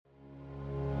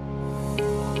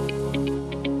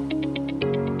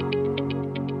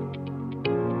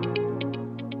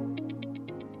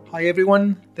Hi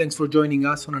everyone, thanks for joining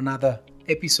us on another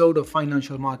episode of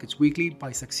Financial Markets Weekly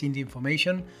by Succinct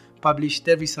Information, published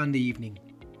every Sunday evening.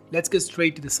 Let's get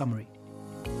straight to the summary.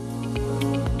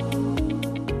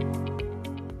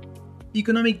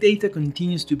 Economic data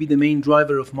continues to be the main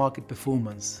driver of market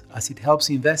performance, as it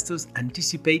helps investors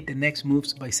anticipate the next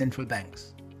moves by central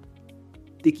banks.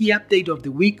 The key update of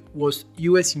the week was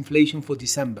US inflation for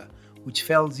December, which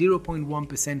fell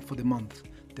 0.1% for the month,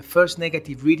 the first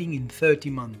negative reading in 30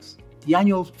 months. The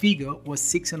annual figure was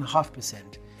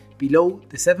 6.5%, below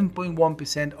the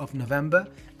 7.1% of November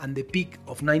and the peak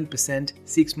of 9%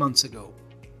 6 months ago.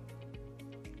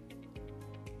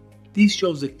 This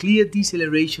shows a clear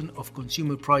deceleration of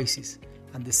consumer prices,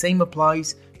 and the same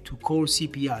applies to core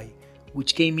CPI,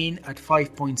 which came in at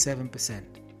 5.7%.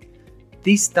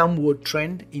 This downward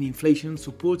trend in inflation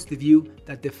supports the view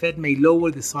that the Fed may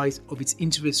lower the size of its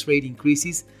interest rate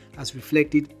increases as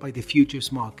reflected by the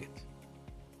futures market.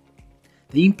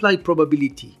 The implied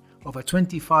probability of a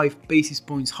 25 basis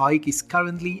points hike is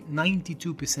currently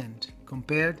 92%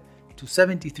 compared to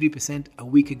 73% a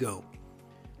week ago,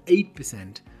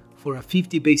 8% for a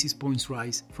 50 basis points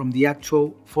rise from the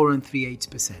actual 4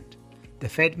 3/8%. The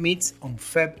Fed meets on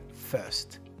Feb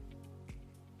 1st.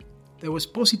 There was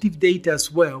positive data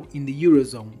as well in the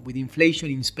Eurozone, with inflation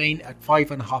in Spain at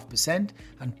 5.5%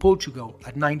 and Portugal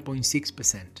at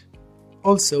 9.6%.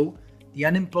 Also, the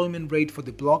unemployment rate for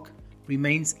the bloc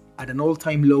remains at an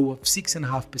all-time low of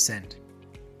 6.5%.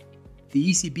 The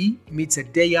ECB meets a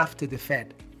day after the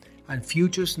Fed, and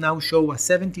futures now show a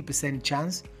 70%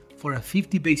 chance for a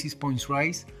 50 basis points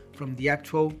rise from the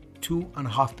actual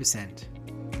 2.5%.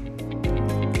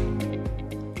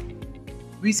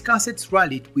 Risk assets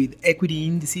rallied, with equity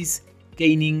indices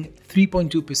gaining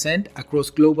 3.2% across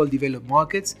global developed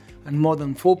markets and more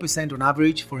than 4% on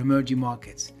average for emerging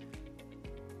markets.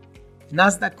 The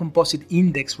Nasdaq Composite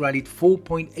Index rallied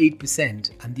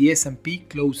 4.8% and the S&P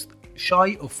closed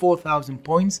shy of 4,000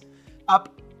 points,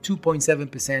 up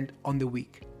 2.7% on the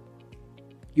week.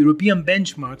 European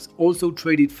benchmarks also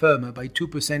traded firmer by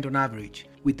 2% on average,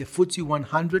 with the FTSE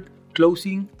 100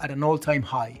 closing at an all-time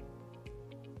high.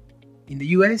 In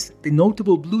the US, the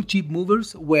notable blue-chip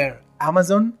movers were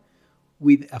Amazon,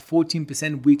 with a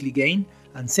 14% weekly gain,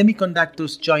 and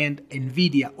semiconductors giant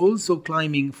Nvidia also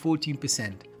climbing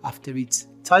 14% after its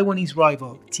Taiwanese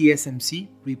rival TSMC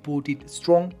reported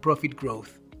strong profit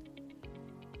growth.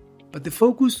 But the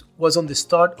focus was on the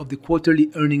start of the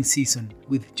quarterly earnings season,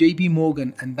 with JP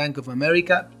Morgan and Bank of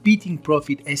America beating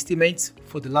profit estimates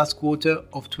for the last quarter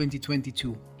of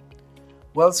 2022.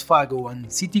 Wells Fargo and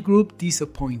Citigroup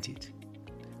disappointed.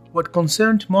 What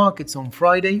concerned markets on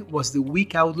Friday was the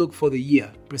weak outlook for the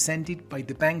year presented by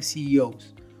the bank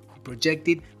CEOs, who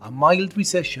projected a mild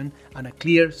recession and a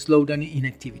clear slowdown in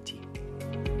activity.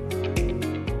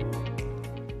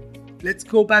 Let's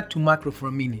go back to macro for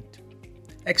a minute.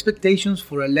 Expectations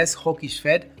for a less hawkish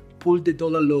Fed pulled the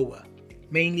dollar lower,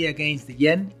 mainly against the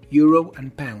yen, euro,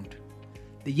 and pound.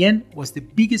 The yen was the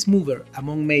biggest mover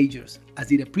among majors,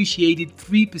 as it appreciated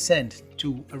 3%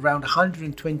 to around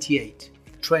 128, a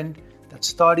trend that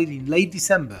started in late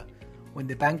December when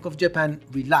the Bank of Japan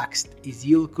relaxed its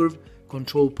yield curve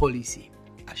control policy,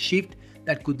 a shift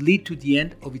that could lead to the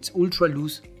end of its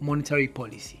ultra-loose monetary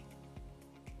policy.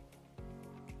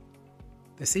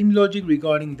 The same logic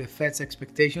regarding the Fed's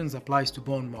expectations applies to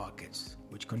bond markets,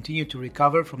 which continue to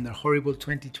recover from their horrible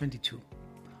 2022.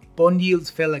 Bond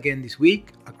yields fell again this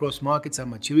week across markets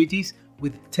and maturities,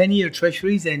 with 10-year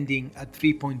treasuries ending at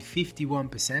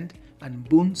 3.51% and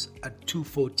bunds at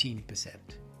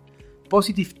 2.14%.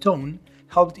 Positive tone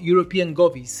helped European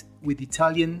govies, with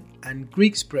Italian and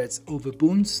Greek spreads over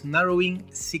bunds narrowing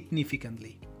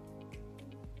significantly.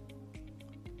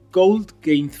 Gold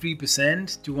gained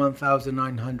 3% to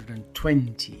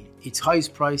 1,920, its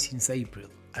highest price since April,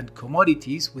 and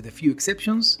commodities, with a few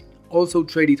exceptions, also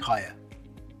traded higher.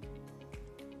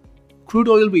 Crude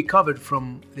oil recovered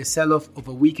from the sell-off of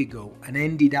a week ago and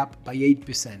ended up by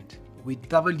 8%, with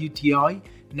WTI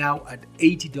now at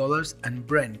 $80 and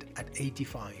Brent at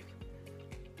 $85.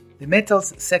 The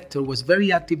metals sector was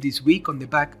very active this week on the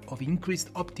back of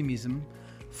increased optimism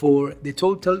for the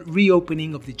total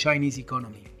reopening of the Chinese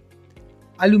economy.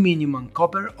 Aluminium and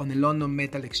copper on the London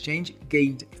Metal Exchange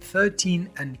gained 13%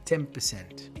 and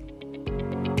 10%.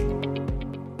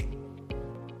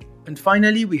 And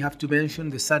finally, we have to mention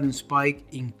the sudden spike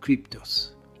in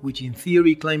cryptos, which in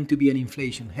theory claim to be an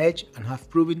inflation hedge and have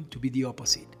proven to be the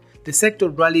opposite. The sector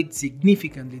rallied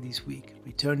significantly this week,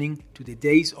 returning to the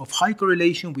days of high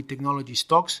correlation with technology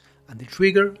stocks, and the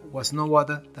trigger was no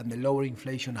other than the lower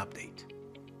inflation update.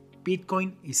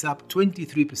 Bitcoin is up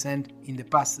 23% in the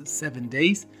past 7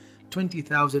 days,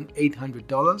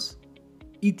 $20,800.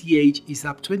 ETH is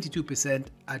up 22%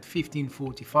 at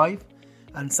 $15.45,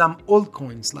 and some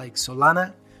altcoins like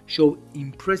Solana show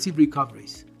impressive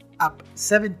recoveries, up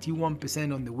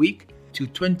 71% on the week to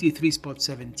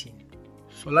 23.17.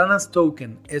 Solana's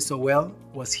token SOL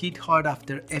was hit hard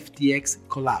after FTX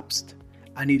collapsed,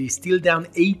 and it is still down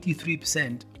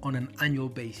 83% on an annual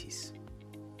basis.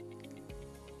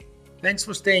 Thanks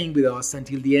for staying with us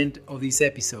until the end of this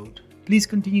episode. Please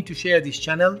continue to share this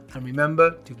channel and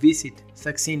remember to visit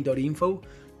Saxin.info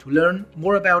to learn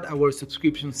more about our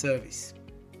subscription service.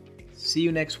 See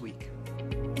you next week.